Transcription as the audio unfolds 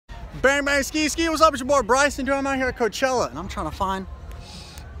Bang bang ski ski, what's up? It's your boy Bryson, dude. I'm out here at Coachella and I'm trying to find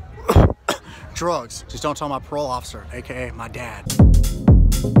drugs. Just don't tell my parole officer, aka my dad.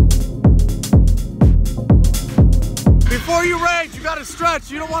 Before you rage, you gotta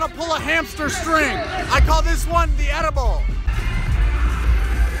stretch. You don't wanna pull a hamster string. I call this one the edible.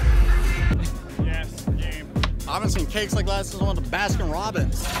 Yes, game. I haven't seen cakes like that since I went to Baskin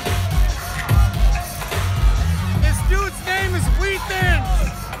Robbins. This dude's name is Wheat Thins.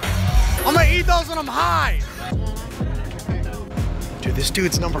 I'm gonna eat those when I'm high. Dude, this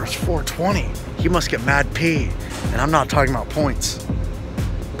dude's number is 420. He must get mad P. And I'm not talking about points.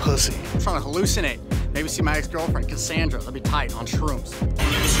 Pussy. I'm trying to hallucinate. Maybe see my ex-girlfriend, Cassandra. That'd be tight on shrooms.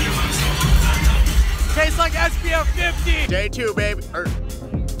 Tastes like SPF 50. Day 2, baby. Or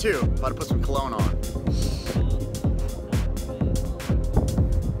 2. About to put some cologne on.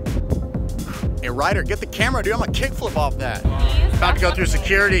 Hey, Ryder, get the camera, dude. I'm gonna kickflip off that. About to go through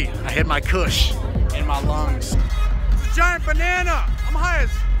security. I hit my cush in my lungs. It's a giant banana. I'm high as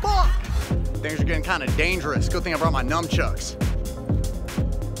fuck. Things are getting kind of dangerous. Good thing I brought my nunchucks.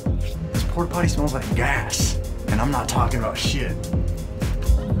 This porta potty smells like gas, and I'm not talking about shit.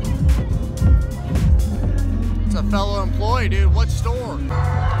 It's a fellow employee, dude. What store? It's a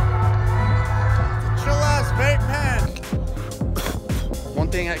chill ass vape pen. One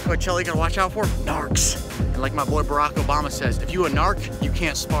thing at Coachella you gotta watch out for, narcs. And like my boy Barack Obama says, if you a narc, you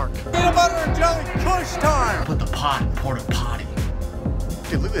can't spark. Peanut butter and jelly kush time! Put the pot in porta potty.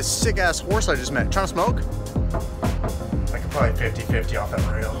 Dude, look at this sick ass horse I just met. Trying to smoke? I could probably 50-50 off that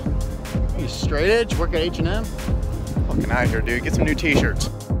rail. You straight edge, work at H&M? Fucking out here, dude. Get some new t-shirts.